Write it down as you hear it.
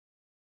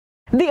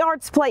The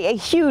arts play a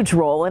huge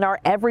role in our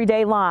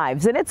everyday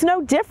lives, and it's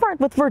no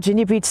different with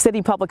Virginia Beach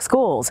City Public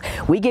Schools.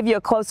 We give you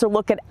a closer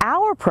look at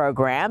our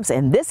programs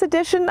in this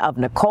edition of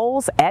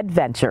Nicole's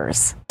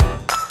Edventures.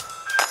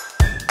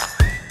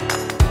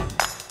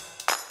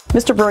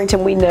 Mr.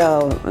 Burrington, we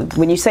know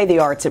when you say the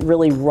arts, it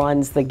really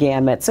runs the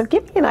gamut. So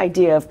give me an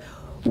idea of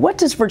what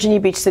does Virginia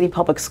Beach City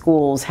Public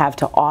Schools have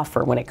to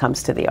offer when it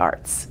comes to the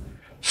arts?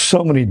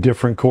 So many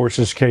different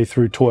courses, K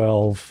through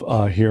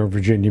 12, here in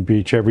Virginia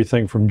Beach.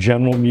 Everything from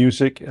general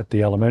music at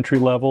the elementary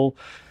level,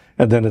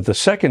 and then at the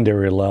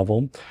secondary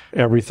level,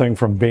 everything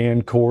from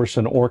band, chorus,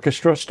 and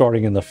orchestra.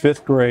 Starting in the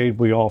 5th grade,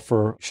 we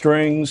offer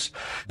strings,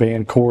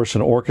 band, chorus,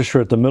 and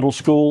orchestra at the middle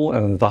school.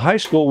 And at the high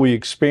school, we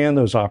expand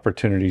those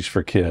opportunities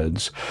for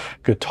kids.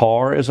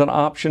 Guitar is an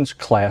option.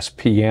 Class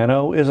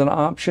piano is an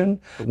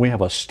option. We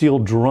have a steel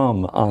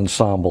drum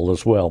ensemble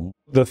as well.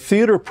 The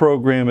theater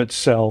program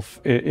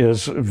itself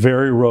is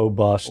very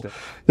robust.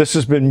 This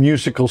has been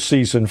musical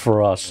season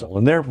for us,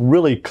 and they're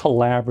really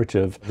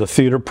collaborative. The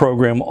theater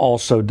program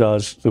also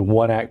does the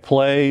one-act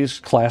plays,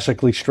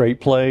 classically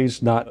straight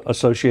plays, not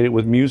associated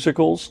with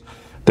musicals.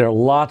 There are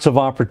lots of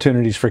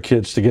opportunities for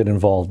kids to get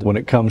involved when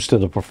it comes to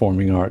the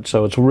performing arts,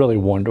 so it's really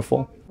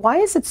wonderful. Why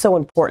is it so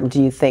important,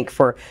 do you think,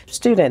 for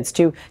students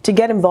to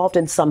get involved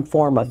in some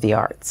form of the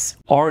arts?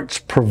 Arts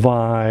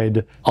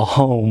provide a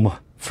home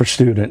for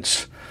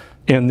students.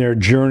 In their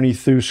journey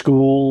through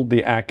school,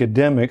 the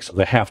academics,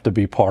 they have to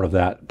be part of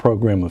that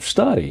program of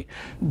study,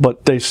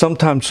 but they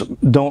sometimes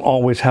don't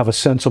always have a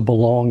sense of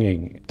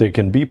belonging. They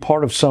can be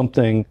part of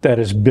something that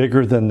is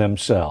bigger than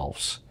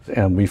themselves,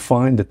 and we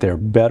find that they're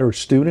better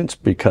students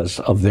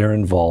because of their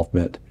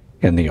involvement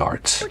in the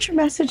arts. What's your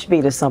message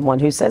be to someone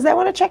who says they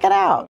want to check it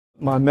out?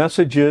 My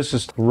message is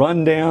to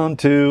run down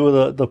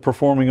to the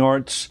performing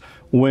arts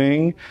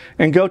wing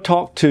and go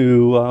talk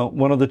to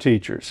one of the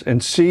teachers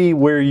and see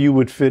where you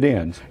would fit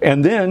in.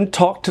 And then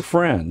talk to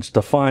friends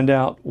to find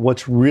out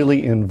what's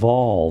really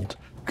involved.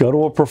 Go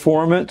to a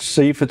performance,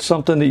 see if it's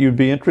something that you'd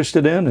be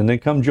interested in, and then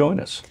come join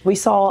us. We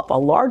saw a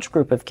large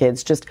group of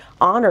kids just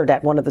honored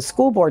at one of the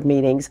school board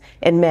meetings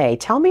in May.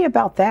 Tell me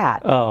about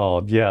that.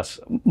 Oh, yes.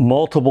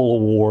 Multiple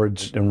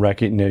awards and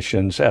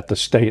recognitions at the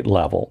state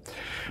level.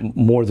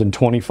 More than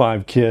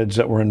 25 kids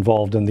that were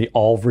involved in the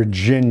All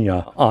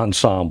Virginia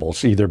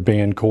ensembles, either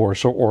band,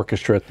 chorus, or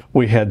orchestra.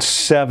 We had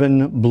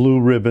 7 blue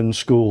ribbon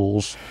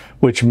schools,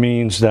 which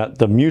means that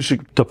the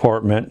music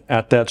department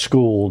at that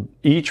school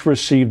each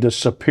received a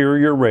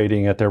superior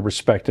rating at their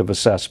respective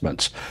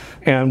assessments.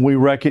 And we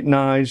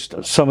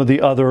recognized some of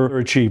the other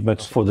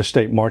achievements for the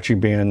state marching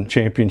band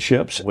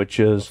championships, which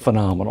is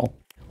phenomenal.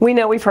 We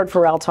know we've heard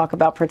Pharrell talk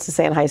about Princess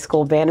Anne High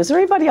School Band. Is there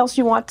anybody else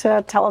you want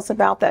to tell us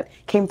about that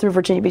came through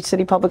Virginia Beach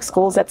City Public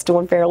Schools that's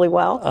doing fairly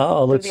well?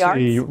 Oh, let's see.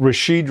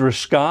 Rashidra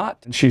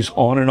Scott. She's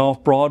on and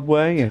off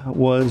Broadway.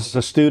 Was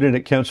a student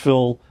at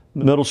Kempsville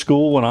Middle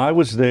School when I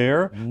was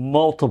there.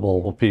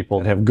 Multiple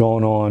people have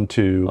gone on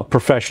to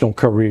professional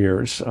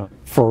careers,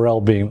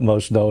 Pharrell being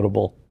most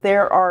notable.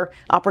 There are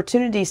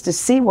opportunities to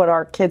see what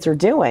our kids are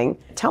doing.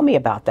 Tell me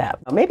about that.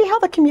 Maybe how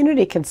the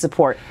community can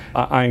support.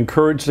 I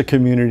encourage the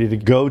community to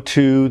go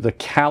to the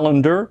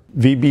calendar,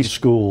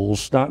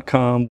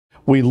 vbschools.com.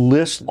 We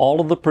list all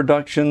of the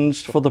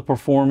productions for the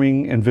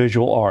performing and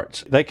visual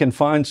arts. They can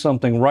find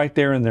something right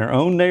there in their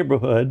own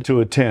neighborhood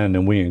to attend,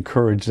 and we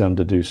encourage them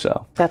to do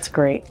so. That's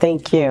great.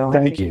 Thank you.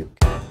 Thank you.